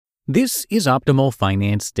This is Optimal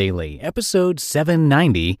Finance Daily, episode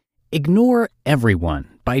 790, Ignore Everyone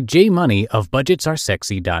by Jay Money of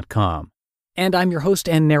BudgetsAreSexy.com. And I'm your host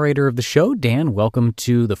and narrator of the show, Dan. Welcome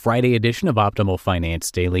to the Friday edition of Optimal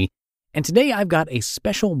Finance Daily. And today I've got a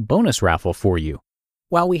special bonus raffle for you.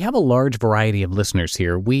 While we have a large variety of listeners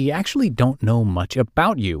here, we actually don't know much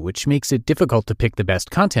about you, which makes it difficult to pick the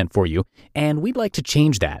best content for you, and we'd like to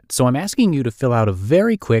change that. So I'm asking you to fill out a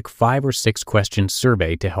very quick 5 or 6 question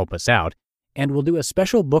survey to help us out, and we'll do a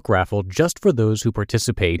special book raffle just for those who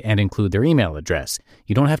participate and include their email address.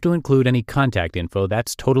 You don't have to include any contact info,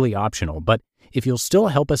 that's totally optional, but if you'll still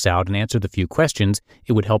help us out and answer the few questions,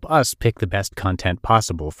 it would help us pick the best content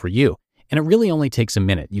possible for you. And it really only takes a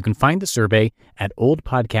minute. You can find the survey at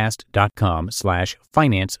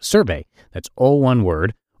oldpodcast.com/finance survey. That's all one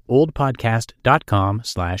word,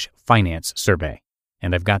 oldpodcast.com/finance survey.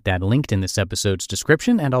 And I've got that linked in this episode's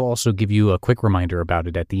description, and I'll also give you a quick reminder about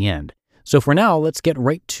it at the end. So for now, let's get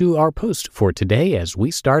right to our post for today as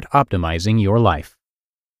we start optimizing your life.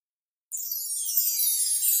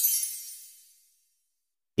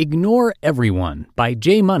 Ignore Everyone by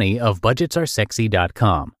Jay Money of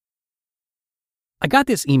BudgetsAreSexy.com. I got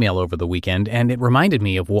this email over the weekend, and it reminded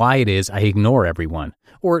me of why it is I ignore everyone,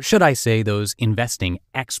 or should I say those investing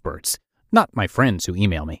experts, not my friends who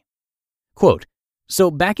email me. Quote,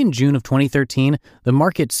 "So back in June of 2013, the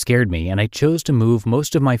market scared me and I chose to move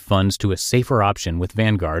most of my funds to a safer option with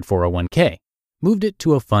Vanguard 401k. Moved it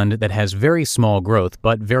to a fund that has very small growth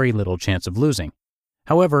but very little chance of losing.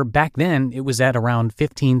 However, back then it was at around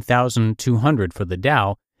 15,200 for the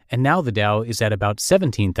Dow, and now the Dow is at about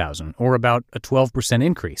 17,000, or about a 12%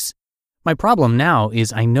 increase. My problem now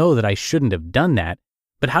is I know that I shouldn't have done that,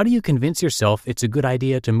 but how do you convince yourself it's a good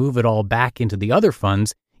idea to move it all back into the other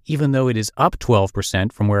funds, even though it is up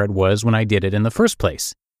 12% from where it was when I did it in the first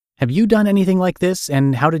place? Have you done anything like this,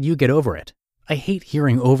 and how did you get over it? I hate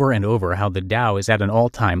hearing over and over how the Dow is at an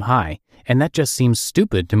all-time high, and that just seems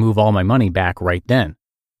stupid to move all my money back right then."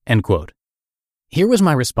 End quote. Here was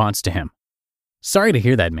my response to him. "Sorry to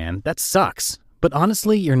hear that, man. That sucks. But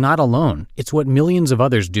honestly, you're not alone. It's what millions of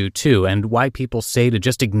others do too, and why people say to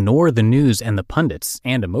just ignore the news and the pundits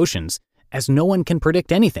and emotions, as no one can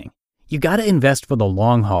predict anything. You gotta invest for the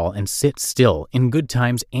long haul and sit still in good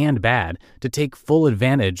times and bad to take full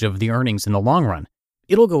advantage of the earnings in the long run.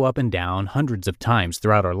 It'll go up and down hundreds of times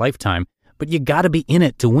throughout our lifetime, but you gotta be in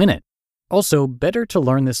it to win it. Also, better to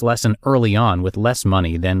learn this lesson early on with less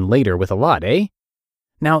money than later with a lot, eh?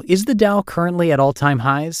 Now, is the Dow currently at all-time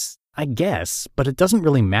highs? I guess, but it doesn't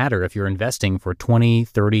really matter if you're investing for 20,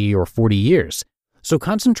 30, or 40 years. So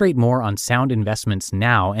concentrate more on sound investments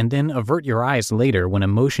now and then avert your eyes later when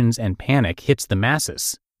emotions and panic hits the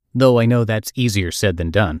masses. Though I know that's easier said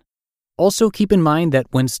than done. Also keep in mind that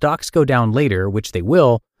when stocks go down later, which they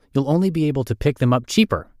will, you'll only be able to pick them up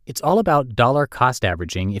cheaper. It's all about dollar cost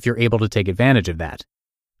averaging if you're able to take advantage of that.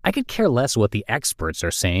 I could care less what the experts are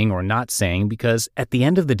saying or not saying because at the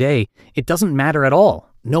end of the day, it doesn't matter at all.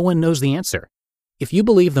 No one knows the answer. If you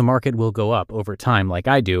believe the market will go up over time like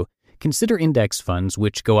I do, consider index funds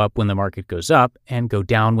which go up when the market goes up and go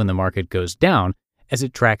down when the market goes down as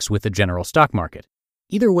it tracks with the general stock market.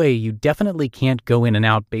 Either way, you definitely can't go in and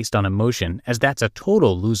out based on emotion as that's a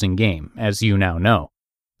total losing game, as you now know.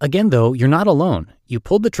 Again, though, you're not alone. You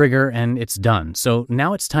pulled the trigger and it's done, so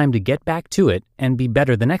now it's time to get back to it and be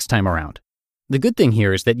better the next time around. The good thing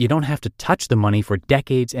here is that you don't have to touch the money for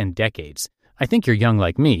decades and decades. I think you're young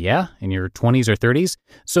like me, yeah? In your 20s or 30s?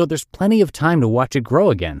 So there's plenty of time to watch it grow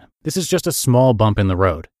again. This is just a small bump in the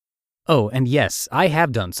road. Oh, and yes, I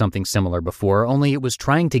have done something similar before, only it was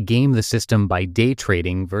trying to game the system by day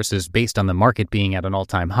trading versus based on the market being at an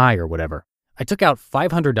all-time high or whatever. I took out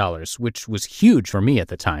 $500, which was huge for me at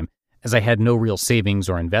the time, as I had no real savings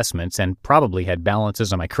or investments and probably had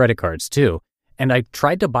balances on my credit cards too, and I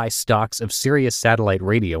tried to buy stocks of Sirius Satellite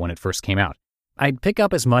Radio when it first came out. I'd pick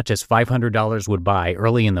up as much as $500 would buy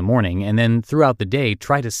early in the morning and then throughout the day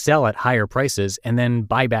try to sell at higher prices and then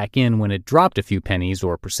buy back in when it dropped a few pennies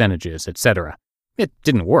or percentages, etc. It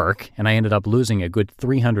didn't work, and I ended up losing a good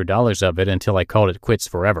 $300 of it until I called it quits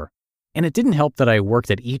forever. And it didn't help that I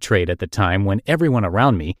worked at E-Trade at the time when everyone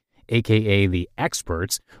around me, aka the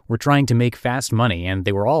experts, were trying to make fast money and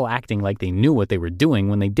they were all acting like they knew what they were doing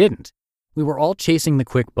when they didn't. We were all chasing the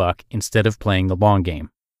quick buck instead of playing the long game.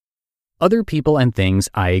 Other people and things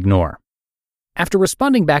I ignore. After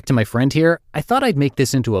responding back to my friend here, I thought I'd make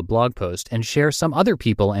this into a blog post and share some other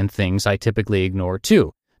people and things I typically ignore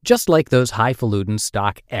too, just like those highfalutin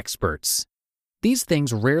stock experts. These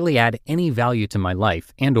things rarely add any value to my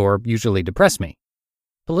life and/or usually depress me.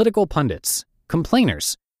 Political pundits,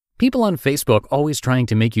 complainers, People on Facebook always trying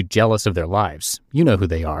to make you jealous of their lives. You know who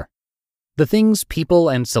they are. The things people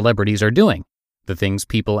and celebrities are doing. The things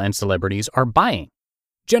people and celebrities are buying.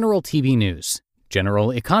 General TV news.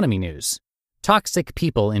 General economy news. Toxic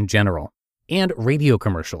people in general. And radio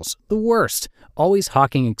commercials, the worst, always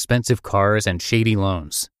hawking expensive cars and shady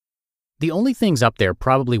loans. The only things up there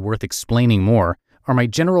probably worth explaining more are my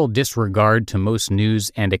general disregard to most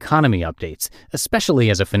news and economy updates,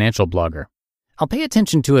 especially as a financial blogger. I'll pay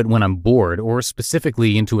attention to it when I'm bored or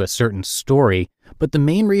specifically into a certain story, but the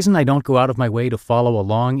main reason I don't go out of my way to follow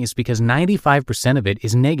along is because 95% of it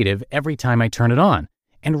is negative every time I turn it on,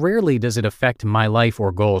 and rarely does it affect my life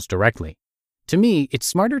or goals directly. To me, it's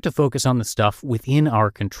smarter to focus on the stuff within our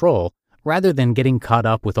control rather than getting caught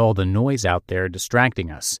up with all the noise out there distracting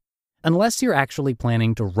us. Unless you're actually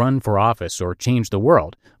planning to run for office or change the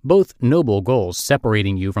world, both noble goals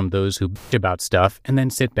separating you from those who bitch about stuff and then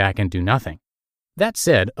sit back and do nothing. That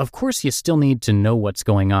said, of course you still need to know what's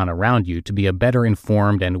going on around you to be a better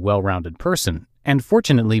informed and well-rounded person. And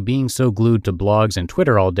fortunately, being so glued to blogs and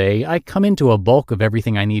Twitter all day, I come into a bulk of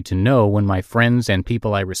everything I need to know when my friends and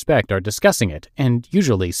people I respect are discussing it, and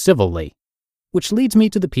usually civilly. Which leads me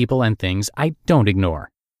to the people and things I don't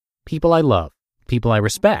ignore. People I love, people I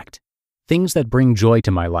respect, things that bring joy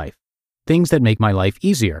to my life, things that make my life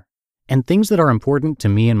easier, and things that are important to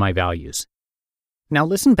me and my values. Now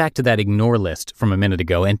listen back to that ignore list from a minute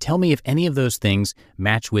ago and tell me if any of those things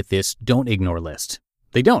match with this don't ignore list.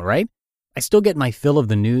 They don't, right? I still get my fill of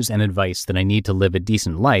the news and advice that I need to live a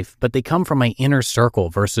decent life, but they come from my inner circle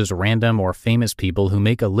versus random or famous people who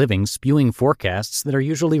make a living spewing forecasts that are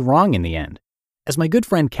usually wrong in the end. As my good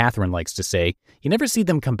friend Catherine likes to say, you never see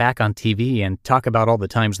them come back on TV and talk about all the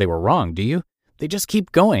times they were wrong, do you? They just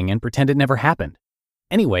keep going and pretend it never happened.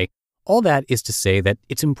 Anyway, all that is to say that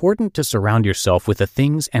it's important to surround yourself with the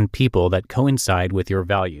things and people that coincide with your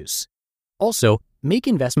values. Also, make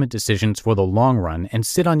investment decisions for the long run and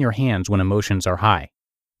sit on your hands when emotions are high.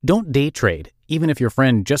 Don't day trade, even if your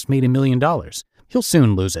friend just made $1 million. He'll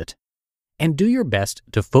soon lose it. And do your best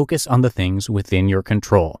to focus on the things within your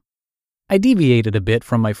control. I deviated a bit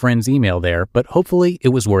from my friend's email there, but hopefully it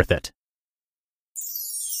was worth it.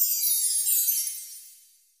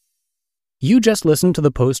 You just listened to the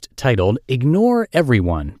post titled Ignore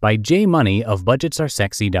Everyone by Jay Money of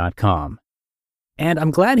BudgetsAreSexy.com. And I'm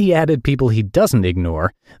glad he added people he doesn't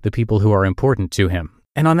ignore, the people who are important to him.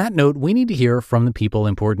 And on that note, we need to hear from the people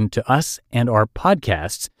important to us and our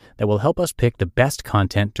podcasts that will help us pick the best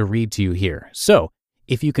content to read to you here. So,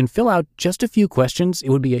 if you can fill out just a few questions, it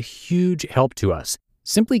would be a huge help to us.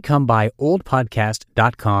 Simply come by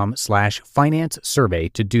oldpodcast.com/finance survey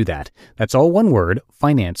to do that. That's all one word,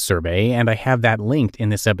 finance survey, and I have that linked in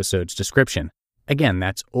this episode's description. Again,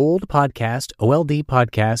 that's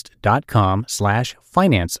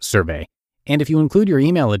oldpodcast.com/finance survey. And if you include your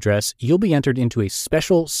email address, you'll be entered into a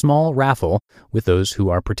special small raffle with those who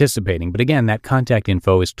are participating. But again, that contact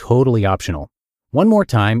info is totally optional. One more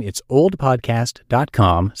time, it's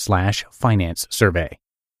oldpodcast.com/finance survey.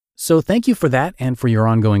 So thank you for that and for your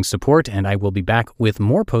ongoing support, and I will be back with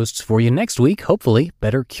more posts for you next week, hopefully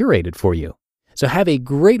better curated for you. So have a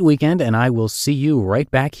great weekend, and I will see you right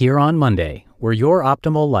back here on Monday, where your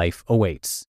optimal life awaits.